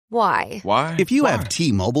Why? Why? If you have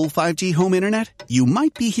T-Mobile 5G home internet, you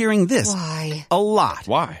might be hearing this Why? a lot.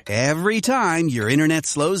 Why? Every time your internet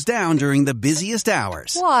slows down during the busiest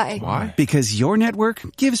hours. Why? Why? Because your network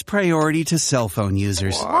gives priority to cell phone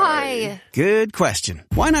users. Why? Good question.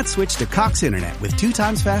 Why not switch to Cox Internet with 2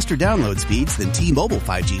 times faster download speeds than T-Mobile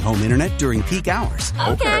 5G home internet during peak hours?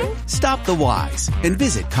 Okay. Stop the whys and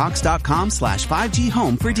visit cox.com/5G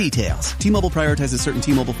home for details. T-Mobile prioritizes certain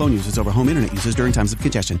T-Mobile phone users over home internet users during times of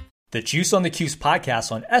congestion. The Juice on the Cuse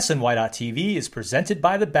podcast on SNY.TV is presented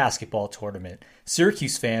by the basketball tournament.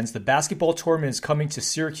 Syracuse fans, the basketball tournament is coming to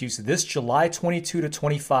Syracuse this July 22 to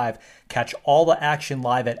 25. Catch all the action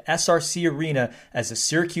live at SRC Arena as the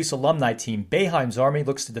Syracuse alumni team, Boeheim's Army,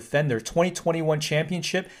 looks to defend their 2021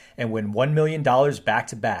 championship and win $1 million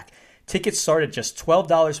back-to-back. Tickets start at just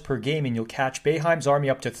 $12 per game, and you'll catch Boeheim's Army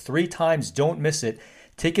up to 3 times. Don't miss it.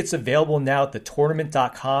 Tickets available now at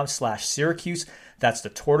thetournament.com/Syracuse. That's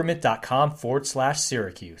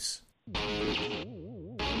thetournament.com/Syracuse.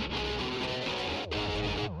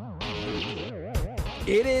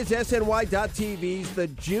 It is SNY.TV's The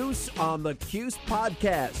Juice on the Cuse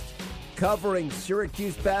podcast, covering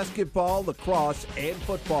Syracuse basketball, lacrosse, and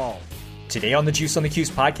football. Today on the Juice on the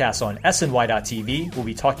Cuse podcast on SNY.TV, we'll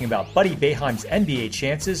be talking about Buddy Boeheim's NBA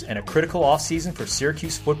chances and a critical offseason for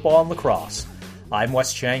Syracuse football and lacrosse. I'm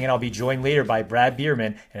Wes Cheng, and I'll be joined later by Brad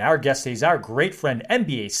Bierman, and our guest today is our great friend,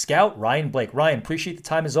 NBA scout Ryan Blake. Ryan, appreciate the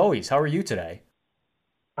time as always. How are you today?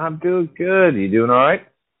 I'm doing good. You doing all right?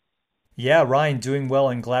 Yeah, Ryan, doing well,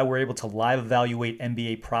 and glad we're able to live evaluate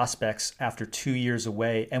NBA prospects after 2 years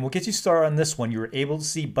away. And we'll get you started on this one. You were able to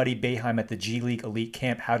see Buddy Boeheim at the G League Elite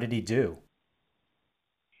Camp. How did he do?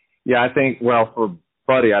 Yeah, I think, well, for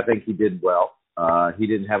Buddy, I think he did well. He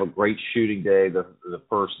didn't have a great shooting day the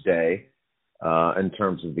first day. In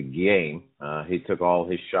terms of the game, he took all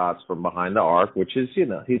his shots from behind the arc, which is,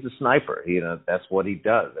 he's a sniper. That's what he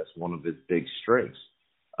does. That's one of his big strengths.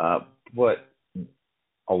 But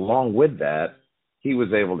along with that, he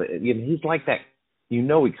was able to, he's like that, he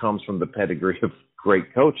comes from the pedigree of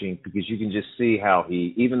great coaching, because you can just see how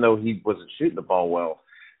he, even though he wasn't shooting the ball well,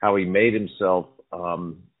 how he made himself,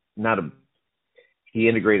 he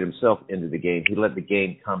integrated himself into the game. He let the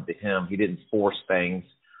game come to him. He didn't force things.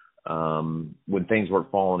 When things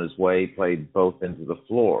weren't falling his way, he played both ends of the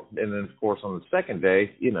floor. And then, of course, on the second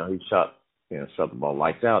day, he shot the ball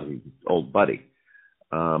lights out. He's old Buddy.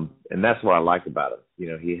 And that's what I like about him.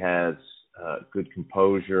 He has good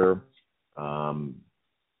composure.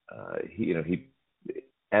 He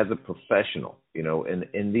as a professional,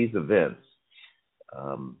 in these events,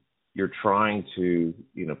 you're trying to,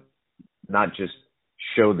 not just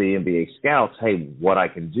show the NBA scouts, hey, what I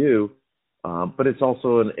can do, but it's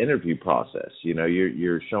also an interview process.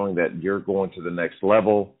 You're showing that you're going to the next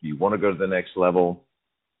level. You want to go to the next level.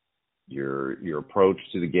 Your approach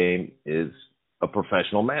to the game is a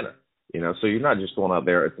professional manner. So you're not just going out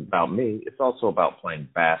there, it's about me. It's also about playing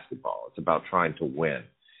basketball. It's about trying to win.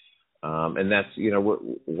 And that's,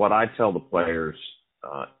 what I tell the players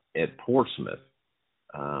at Portsmouth,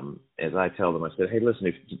 as I tell them, I said, hey,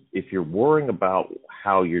 listen, if you're worrying about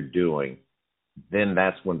how you're doing, then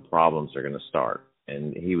that's when problems are going to start.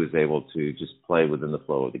 And he was able to just play within the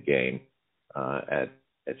flow of the game at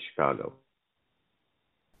Chicago.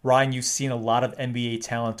 Ryan, you've seen a lot of NBA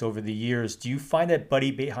talent over the years. Do you find that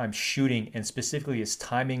Buddy Boeheim's shooting, and specifically his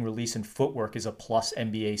timing, release, and footwork, is a plus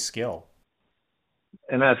NBA skill?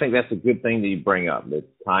 And I think that's a good thing that you bring up. The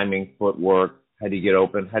timing, footwork, how do you get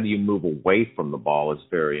open, how do you move away from the ball is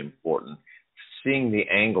very important. Seeing the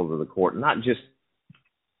angles of the court, not just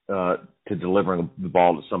to delivering the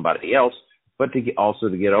ball to somebody else, but also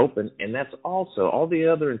to get open. And that's also all the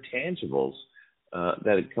other intangibles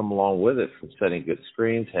that had come along with it, from setting good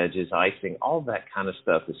screens, hedges, icing, all that kind of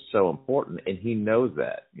stuff is so important. And he knows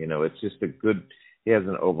that. It's just he has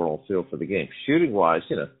an overall feel for the game. Shooting-wise,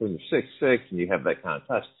 when you're 6'6" and you have that kind of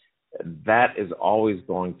touch, that is always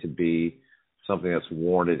going to be something that's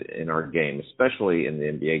warranted in our game, especially in the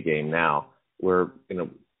NBA game now, where,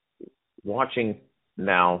 watching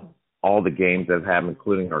now all the games that have happened,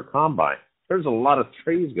 including our combine, there's a lot of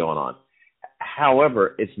threes going on.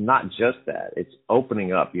 However, it's not just that. It's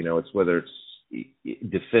opening up, it's whether it's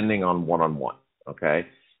defending on one-on-one, okay?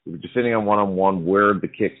 If you're defending on one-on-one, where the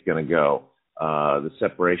kick's going to go, the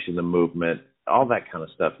separation, the movement, all that kind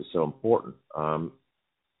of stuff is so important. And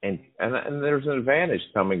there's an advantage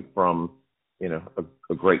coming from,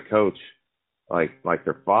 a great coach like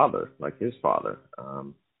their father, like his father.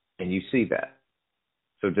 And you see that.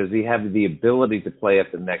 So does he have the ability to play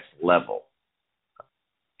at the next level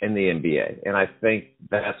in the NBA? And I think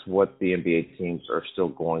that's what the NBA teams are still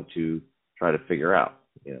going to try to figure out.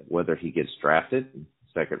 whether he gets drafted in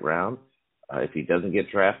the second round. If he doesn't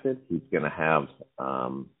get drafted, he's going to have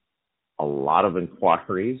a lot of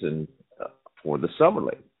inquiries and for the summer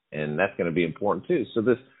league, and that's going to be important too. So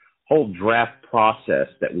this whole draft process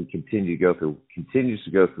that we continue to go through continues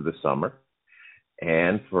to go through the summer,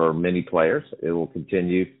 and for many players, it will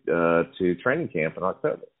continue to training camp in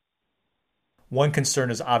October. One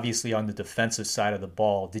concern is obviously on the defensive side of the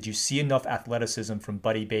ball. Did you see enough athleticism from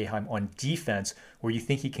Buddy Boeheim on defense where you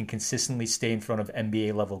think he can consistently stay in front of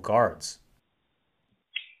NBA level guards?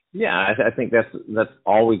 Yeah, I think that's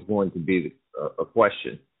always going to be a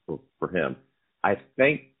question for him. I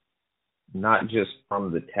think not just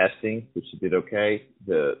from the testing, which he did okay,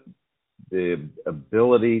 the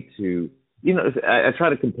ability to, I try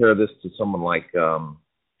to compare this to someone like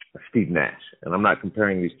Steve Nash, and I'm not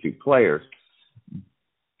comparing these two players.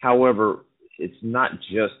 However, it's not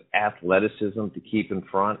just athleticism to keep in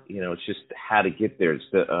front. It's just how to get there. It's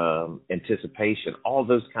the anticipation, all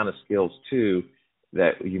those kind of skills too,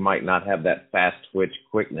 that you might not have that fast twitch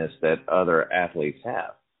quickness that other athletes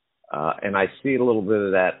have. And I see a little bit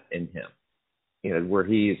of that in him, where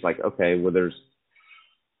he's like, okay, well, there's,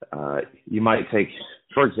 you might take,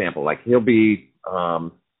 for example, like he'll be,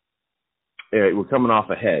 we're coming off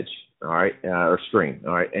a hedge, all right, or screen,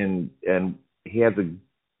 all right, and he has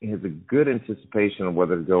a good anticipation of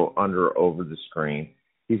whether to go under or over the screen.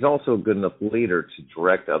 He's also a good enough leader to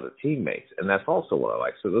direct other teammates, and that's also what I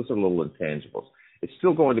like. So those are little intangibles. It's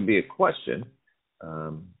still going to be a question,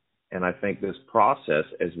 and I think this process,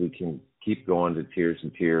 as we can keep going to tiers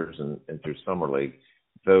and tiers and through summer league,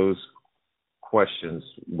 those questions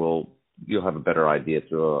you'll have a better idea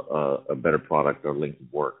through a better product or length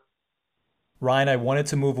of work. Ryan, I wanted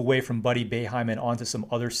to move away from Buddy Boeheim and onto some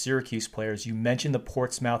other Syracuse players. You mentioned the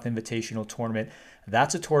Portsmouth Invitational Tournament.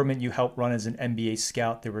 That's a tournament you helped run as an NBA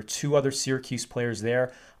scout. There were two other Syracuse players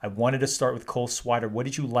there. I wanted to start with Cole Swider. What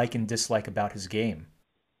did you like and dislike about his game?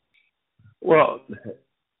 Well,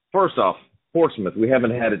 first off, Portsmouth, we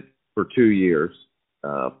haven't had it for 2 years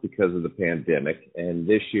because of the pandemic. And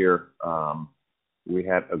this year, we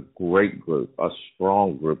had a great group, a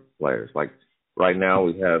strong group of players. Like right now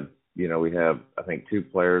we have, I think 2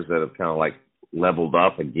 players that have kind of like leveled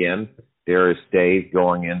up again. Darius Day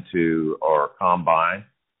going into our combine.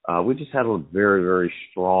 We just had a very, very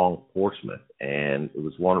strong Portsmouth, and it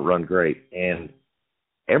was one that run great. And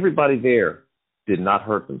everybody there did not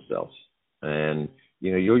hurt themselves. And,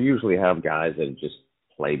 you'll usually have guys that just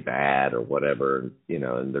play bad or whatever,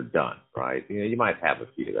 and they're done, right? You might have a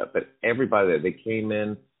few of that, but everybody there, they came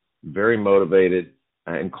in very motivated,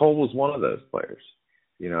 and Cole was one of those players.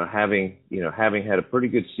 Having had a pretty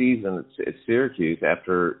good season at Syracuse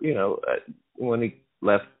after, when he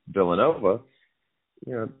left Villanova,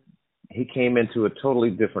 he came into a totally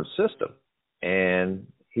different system, and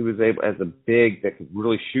he was able, as a big that could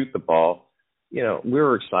really shoot the ball, we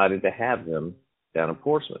were excited to have him down in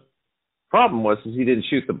Portsmouth. Problem was he didn't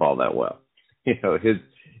shoot the ball that well.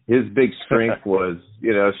 His big strength was,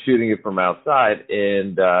 shooting it from outside,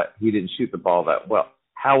 and he didn't shoot the ball that well.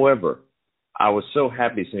 However, I was so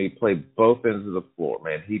happy seeing he played both ends of the floor,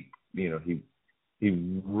 man. He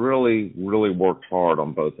really, really worked hard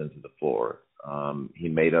on both ends of the floor. He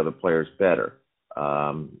made other players better.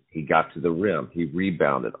 He got to the rim. He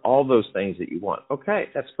rebounded. All those things that you want. Okay,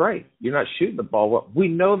 that's great. You're not shooting the ball well. We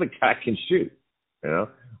know the guy can shoot.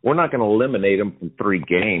 We're not going to eliminate him from 3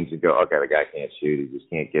 games and go, okay, the guy can't shoot. He just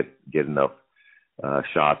can't get enough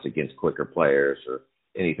shots against quicker players or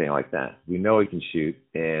anything like that. We know he can shoot,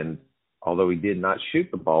 and although he did not shoot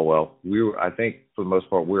the ball well, I think for the most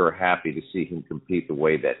part, we were happy to see him compete the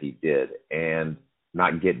way that he did and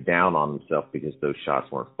not get down on himself because those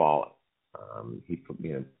shots weren't falling. He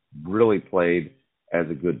really played as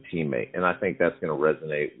a good teammate, and I think that's going to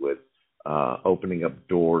resonate with opening up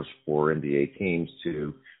doors for NBA teams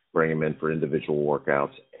to bring him in for individual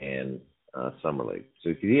workouts and summer league.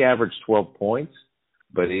 So he averaged 12 points,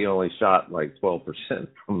 but he only shot like 12%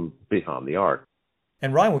 from behind the arc.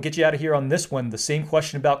 And Ryan, we'll get you out of here on this one. The same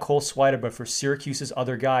question about Cole Swider, but for Syracuse's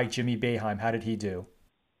other guy, Jimmy Boeheim. How did he do?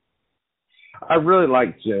 I really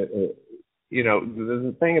liked,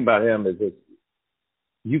 the thing about him is that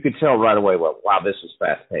you could tell right away, well, wow, this was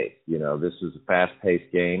fast-paced. This was a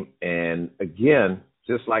fast-paced game. And again,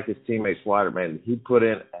 just like his teammate Swider, man, he put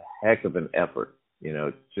in a heck of an effort,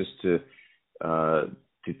 just to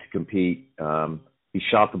compete. He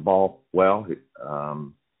shot the ball well.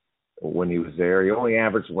 When he was there, he only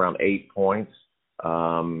averaged around 8 points.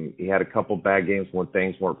 He had a couple bad games when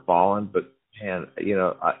things weren't falling, but man,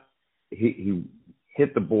 he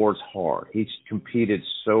hit the boards hard. He competed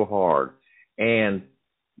so hard, and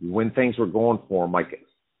when things were going for him, like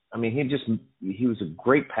I mean, he was a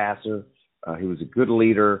great passer. He was a good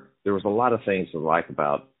leader. There was a lot of things to like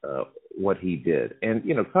about what he did. And,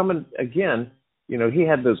 coming again, he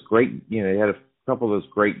had those great, he had a couple of those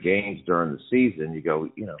great games during the season. You go,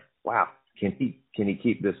 wow, can he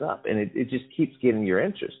keep this up? And it just keeps getting your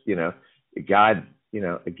interest, A guy,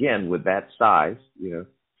 again, with that size, 6'7",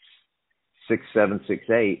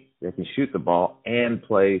 6'8", that can shoot the ball and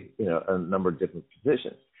play, a number of different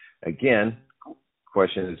positions. Again,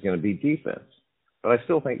 question is going to be defense. But I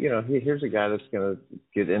still think, here's a guy that's going to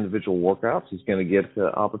get individual workouts. He's going to get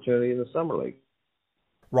the opportunity in the summer league.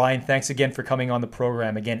 Ryan, thanks again for coming on the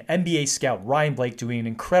program. Again, NBA scout Ryan Blake doing an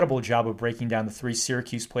incredible job of breaking down the 3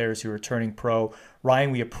 Syracuse players who are turning pro.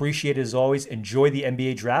 Ryan, we appreciate it as always. Enjoy the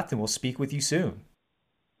NBA draft, and we'll speak with you soon.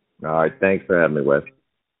 All right. Thanks for having me, Wes.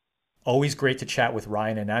 Always great to chat with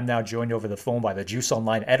Ryan, and I'm now joined over the phone by the Juice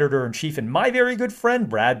Online editor-in-chief and my very good friend,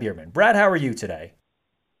 Brad Bierman. Brad, how are you today?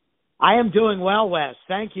 I am doing well, Wes.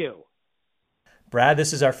 Thank you. Brad,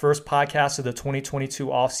 this is our first podcast of the 2022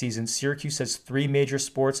 offseason. Syracuse has 3 major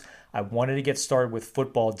sports. I wanted to get started with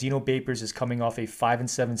football. Dino Babers is coming off a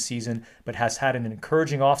 5-7 season, but has had an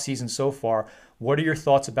encouraging offseason so far. What are your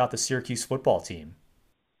thoughts about the Syracuse football team?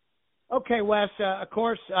 Okay, Wes, of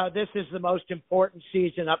course, this is the most important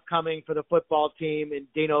season upcoming for the football team in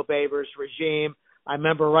Dino Babers' regime. I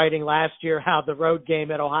remember writing last year how the road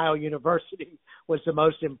game at Ohio University was the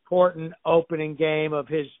most important opening game of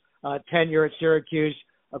his tenure at Syracuse.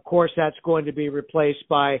 Of course, that's going to be replaced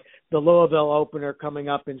by the Louisville opener coming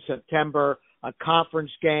up in September, a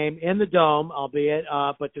conference game in the Dome, albeit,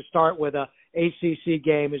 but to start with a ACC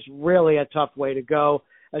game is really a tough way to go,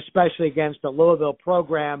 especially against the Louisville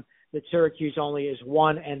program that Syracuse only is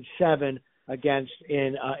 1-7 against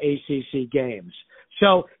in ACC games.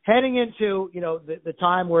 So heading into, the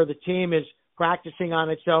time where the team is practicing on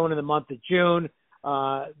its own in the month of June,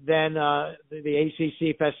 then the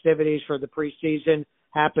ACC festivities for the preseason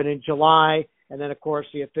happen in July, and then, of course,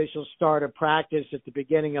 the official start of practice at the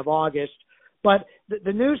beginning of August. But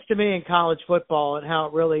the news to me in college football and how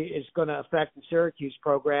it really is going to affect the Syracuse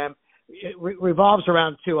program, it revolves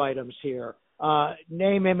around 2 items here.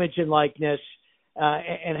 Name, image, and likeness,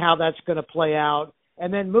 and how that's going to play out.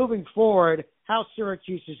 And then moving forward, how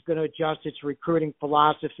Syracuse is going to adjust its recruiting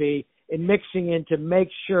philosophy in mixing in to make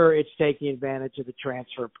sure it's taking advantage of the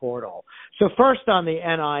transfer portal. So first on the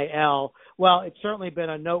NIL, well, it's certainly been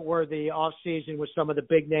a noteworthy offseason with some of the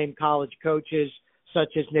big-name college coaches, such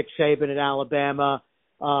as Nick Saban at Alabama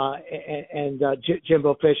and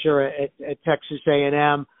Jimbo Fisher at Texas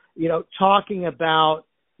A&M, talking about,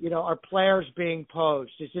 are players being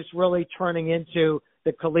poached? Is this really turning into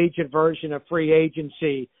the collegiate version of free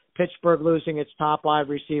agency? Pittsburgh losing its top wide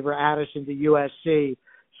receiver, Addison, to USC.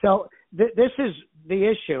 So this is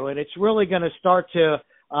the issue, and it's really going to start to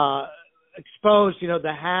expose,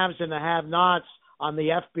 the haves and the have-nots on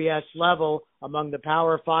the FBS level among the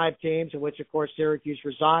Power 5 teams, in which, of course, Syracuse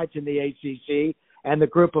resides in the ACC, and the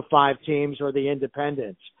group of 5 teams or the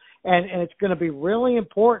independents. And it's going to be really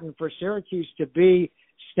important for Syracuse to be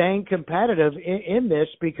staying competitive in this,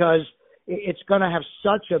 because it's going to have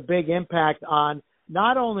such a big impact on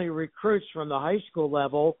not only recruits from the high school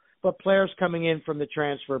level, but players coming in from the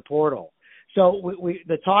transfer portal. So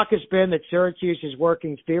the talk has been that Syracuse is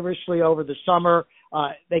working feverishly over the summer.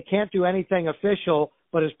 They can't do anything official,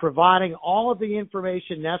 but is providing all of the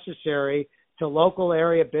information necessary to local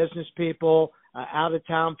area business people,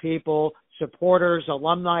 out-of-town people, supporters,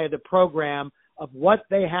 alumni of the program, of what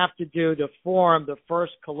they have to do to form the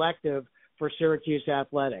first collective for Syracuse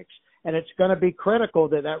athletics. And it's going to be critical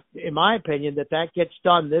that, in my opinion, that gets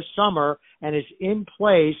done this summer and is in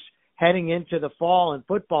place heading into the fall and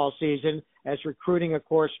football season, as recruiting, of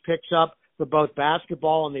course, picks up for both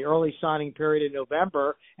basketball in the early signing period in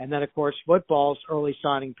November, and then, of course, football's early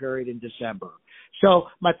signing period in December. So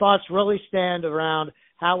my thoughts really stand around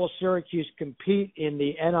how will Syracuse compete in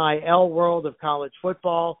the NIL world of college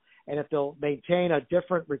football, and if they'll maintain a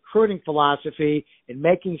different recruiting philosophy in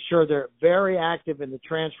making sure they're very active in the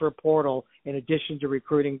transfer portal in addition to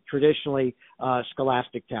recruiting traditionally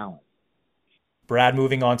scholastic talent. Brad,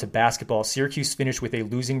 moving on to basketball, Syracuse finished with a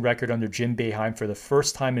losing record under Jim Boeheim for the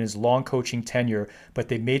first time in his long coaching tenure, but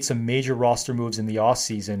they made some major roster moves in the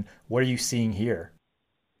offseason. What are you seeing here?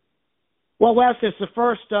 Well, Wes, as the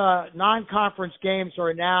first non-conference games are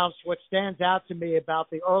announced, what stands out to me about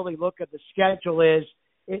the early look at the schedule is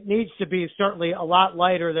it needs to be certainly a lot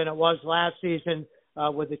lighter than it was last season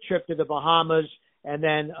with the trip to the Bahamas, and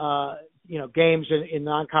then games in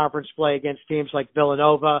non-conference play against teams like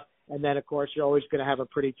Villanova. And then, of course, you're always going to have a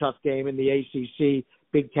pretty tough game in the ACC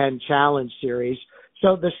Big Ten Challenge Series.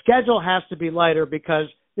 So the schedule has to be lighter because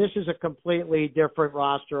this is a completely different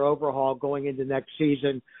roster overhaul going into next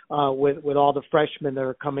season with all the freshmen that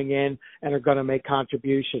are coming in and are going to make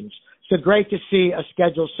contributions. So great to see a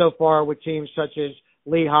schedule so far with teams such as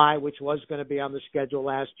Lehigh, which was going to be on the schedule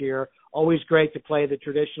last year. Always great to play the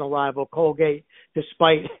traditional rival Colgate,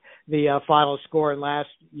 despite the final score in last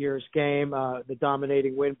year's game, the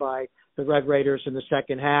dominating win by the Red Raiders in the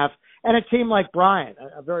second half. And a team like Bryant,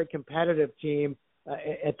 a very competitive team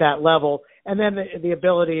at that level. And then the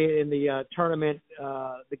ability in the tournament,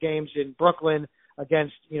 the games in Brooklyn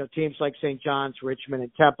against, teams like St. John's, Richmond,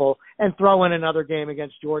 and Temple, and throw in another game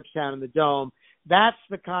against Georgetown in the Dome. That's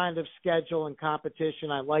the kind of schedule and competition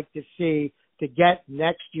I like to see to get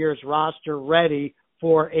next year's roster ready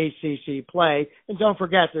for ACC play. And don't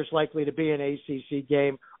forget, there's likely to be an ACC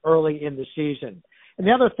game early in the season. And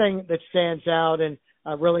the other thing that stands out, and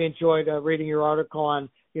I really enjoyed reading your article on,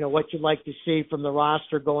 what you'd like to see from the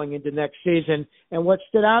roster going into next season. And what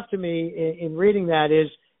stood out to me in reading that is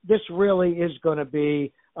this really is going to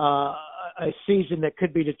be a season that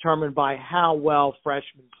could be determined by how well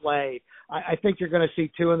freshmen play. I think you're going to see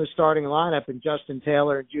two in the starting lineup in Justin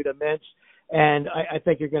Taylor and Judah Mintz. And I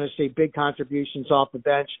think you're going to see big contributions off the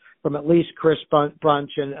bench from at least Chris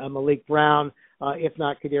Bunch and Malik Brown, if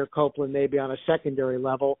not Kadir Copeland, maybe on a secondary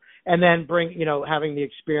level. And then having the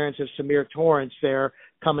experience of Samir Torrance there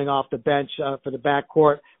coming off the bench for the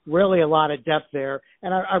backcourt. Really a lot of depth there.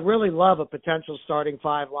 And I really love a potential starting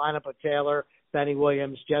five lineup of Taylor, Benny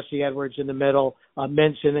Williams, Jesse Edwards in the middle,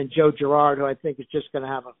 Mintz, and then Joe Girard, who I think is just going to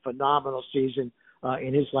have a phenomenal season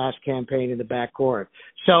in his last campaign in the backcourt.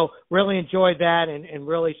 So really enjoyed that and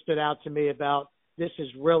really stood out to me about this is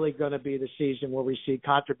really going to be the season where we see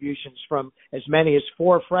contributions from as many as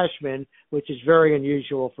 4 freshmen, which is very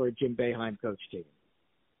unusual for a Jim Boeheim coach team.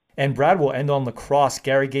 And Brad, will end on lacrosse.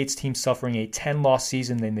 Gary Gates' team suffering a 10-loss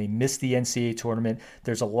season, then they missed the NCAA tournament.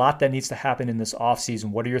 There's a lot that needs to happen in this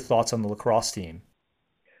offseason. What are your thoughts on the lacrosse team?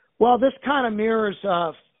 Well, this kind of mirrors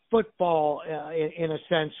football in a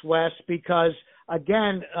sense, Wes, because,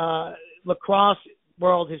 again, lacrosse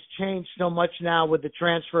world has changed so much now with the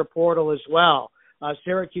transfer portal as well.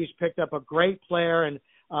 Syracuse picked up a great player and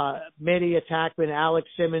midi attackman Alex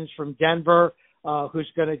Simmons from Denver,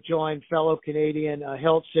 who's going to join fellow Canadian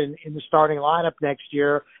Hilton in the starting lineup next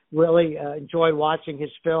year. Really enjoyed watching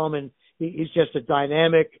his film, and he's just a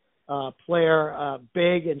dynamic player,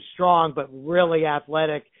 big and strong, but really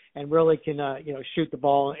athletic and really can shoot the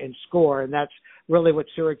ball and score. And that's really what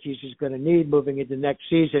Syracuse is going to need moving into next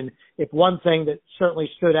season. If one thing that certainly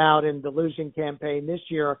stood out in the losing campaign this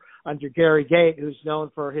year under Gary Gate, who's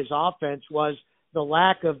known for his offense, was the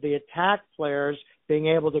lack of the attack players being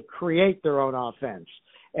able to create their own offense,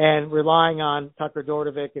 and relying on Tucker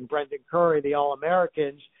Dordovic and Brendan Curry, the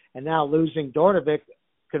All-Americans, and now losing Dordovic,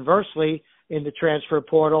 conversely, in the transfer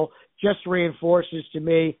portal, just reinforces to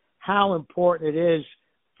me how important it is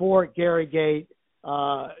for Gary Gate,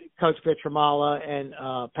 Coach Petramala, and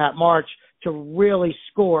Pat March to really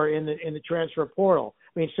score in the transfer portal.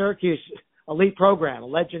 I mean, Syracuse, elite program, a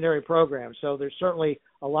legendary program. So there's certainly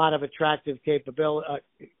a lot of attractive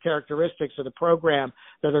characteristics of the program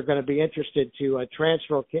that are going to be interested to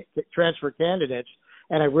transfer candidates.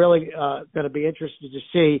 And I really going to be interested to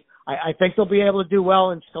see. I think they'll be able to do well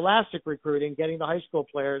in scholastic recruiting, getting the high school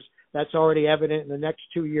players. That's already evident in the next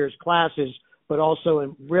 2 years' classes, but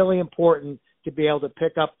also really important to be able to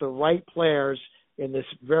pick up the right players in this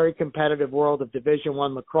very competitive world of Division I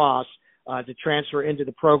lacrosse to transfer into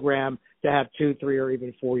the program to have 2, 3, or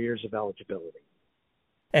even 4 years of eligibility.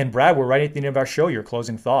 And Brad, we're right at the end of our show. Your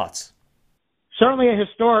closing thoughts. Certainly a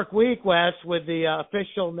historic week, Wes, with the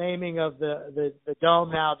official naming of the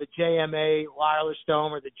dome now, the JMA Wireless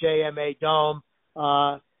Dome or the JMA Dome.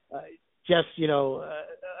 A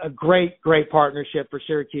great partnership for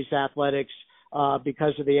Syracuse Athletics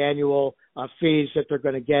because of the annual fees that they're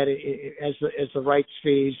going to get as the rights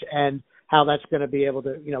fees, and how that's going to be able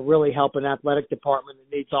to, really help an athletic department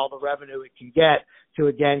that needs all the revenue it can get to,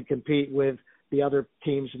 again, compete with the other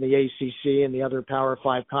teams in the ACC and the other Power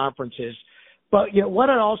 5 conferences. But, what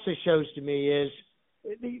it also shows to me is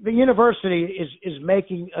the university is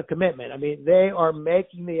making a commitment. I mean, they are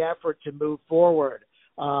making the effort to move forward,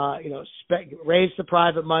 raise the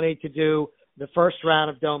private money to do the first round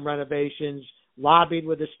of dome renovations, lobbied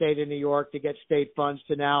with the state of New York to get state funds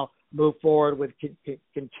to now move forward with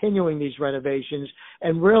continuing these renovations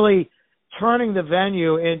and really turning the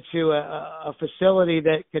venue into a facility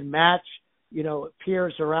that can match,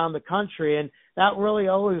 peers around the country. And that really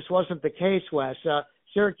always wasn't the case, Wes.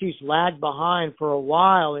 Syracuse lagged behind for a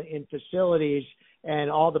while in facilities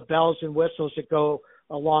and all the bells and whistles that go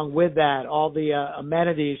along with that, all the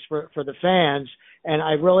amenities for the fans. And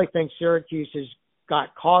I really think Syracuse has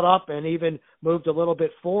got caught up and even moved a little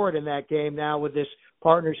bit forward in that game now with this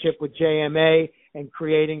partnership with JMA and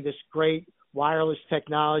creating this great wireless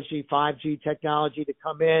technology, 5G technology to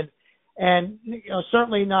come in. And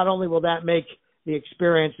certainly not only will that make the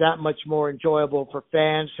experience that much more enjoyable for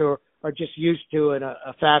fans who are just used to in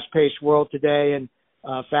a fast-paced world today and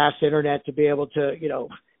fast internet to be able to,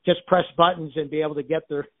 just press buttons and be able to get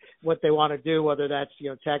what they want to do, whether that's,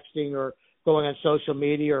 texting or going on social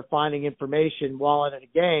media or finding information while in a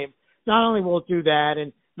game. Not only will it do that,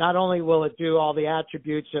 and not only will it do all the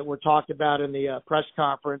attributes that were talked about in the press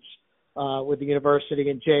conference with the university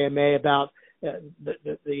and JMA about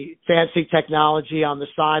the fancy technology on the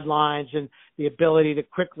sidelines and the ability to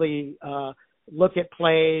quickly look at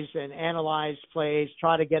plays and analyze plays,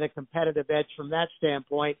 try to get a competitive edge from that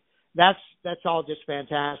standpoint. That's all just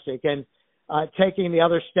fantastic. And taking the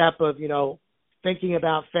other step of, thinking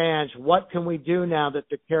about fans, what can we do now that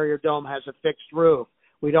the Carrier Dome has a fixed roof?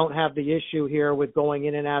 We don't have the issue here with going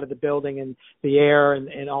in and out of the building and the air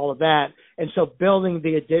and all of that. And so building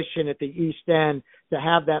the addition at the East End to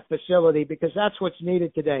have that facility, because that's what's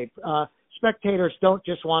needed today. Spectators don't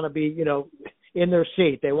just want to be, in their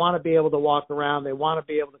seat. They want to be able to walk around. They want to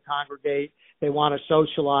be able to congregate. They want to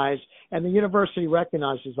socialize. And the university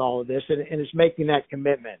recognizes all of this and is making that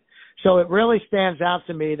commitment. So it really stands out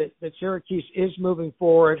to me that Syracuse is moving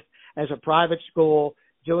forward as a private school,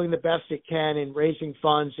 doing the best it can in raising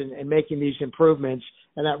funds and making these improvements.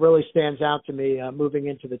 And that really stands out to me moving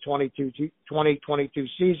into the 2022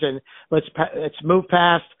 season. Let's move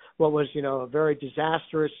past what was, a very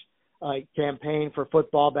disastrous campaign for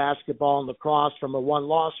football, basketball, and lacrosse from a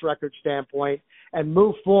one-loss record standpoint and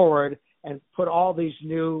move forward and put all these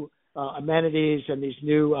new amenities and these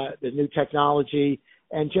the new technology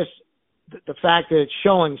and just the fact that it's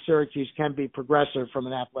showing Syracuse can be progressive from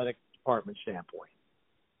an athletic department standpoint.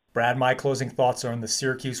 Brad, my closing thoughts are on the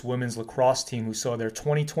Syracuse women's lacrosse team who saw their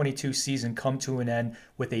 2022 season come to an end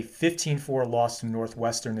with a 15-4 loss to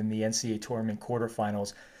Northwestern in the NCAA tournament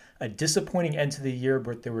quarterfinals. A disappointing end to the year,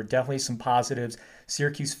 but there were definitely some positives.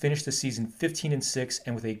 Syracuse finished the season 15-6,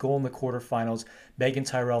 and with a goal in the quarterfinals, Megan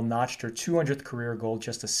Tyrell notched her 200th career goal,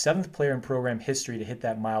 just the 7th player in program history to hit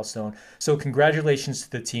that milestone. So congratulations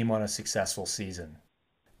to the team on a successful season.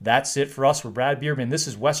 That's it for us. For Brad Bierman, this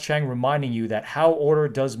is Wes Cheng reminding you that how order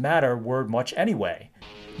does matter word much anyway.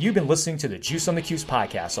 You've been listening to the Juice on the Cuse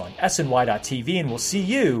podcast on SNY.TV, and we'll see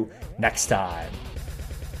you next time.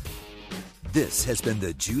 This has been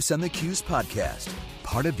the Juice on the Cuse podcast,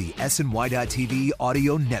 part of the SNY.TV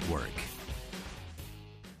audio network.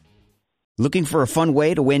 Looking for a fun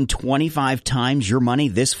way to win 25 times your money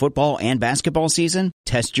this football and basketball season?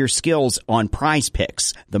 Test your skills on Prize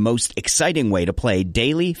Picks, the most exciting way to play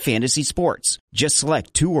daily fantasy sports. Just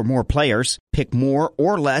select 2 or more players, pick more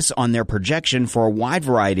or less on their projection for a wide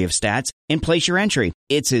variety of stats, and place your entry.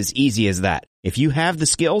 It's as easy as that. If you have the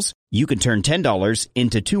skills, you can turn $10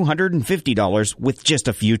 into $250 with just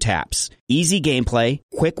a few taps. Easy gameplay,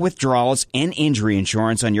 quick withdrawals, and injury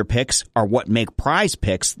insurance on your picks are what make Prize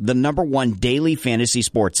Picks the #1 daily fantasy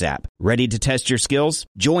sports app. Ready to test your skills?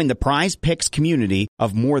 Join the Prize Picks community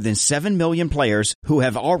of more than 7 million players who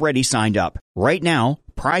have already signed up. Right now,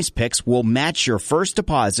 Prize Picks will match your first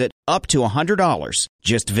deposit up to $100.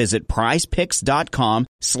 Just visit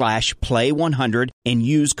prizepicks.com/play100 and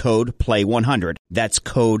use code PLAY100. That's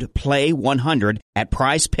code PLAY100 at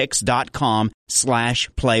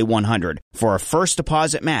prizepicks.com/play100 for a first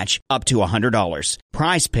deposit match up to $100.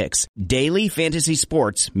 Prize Picks, daily fantasy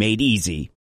sports made easy.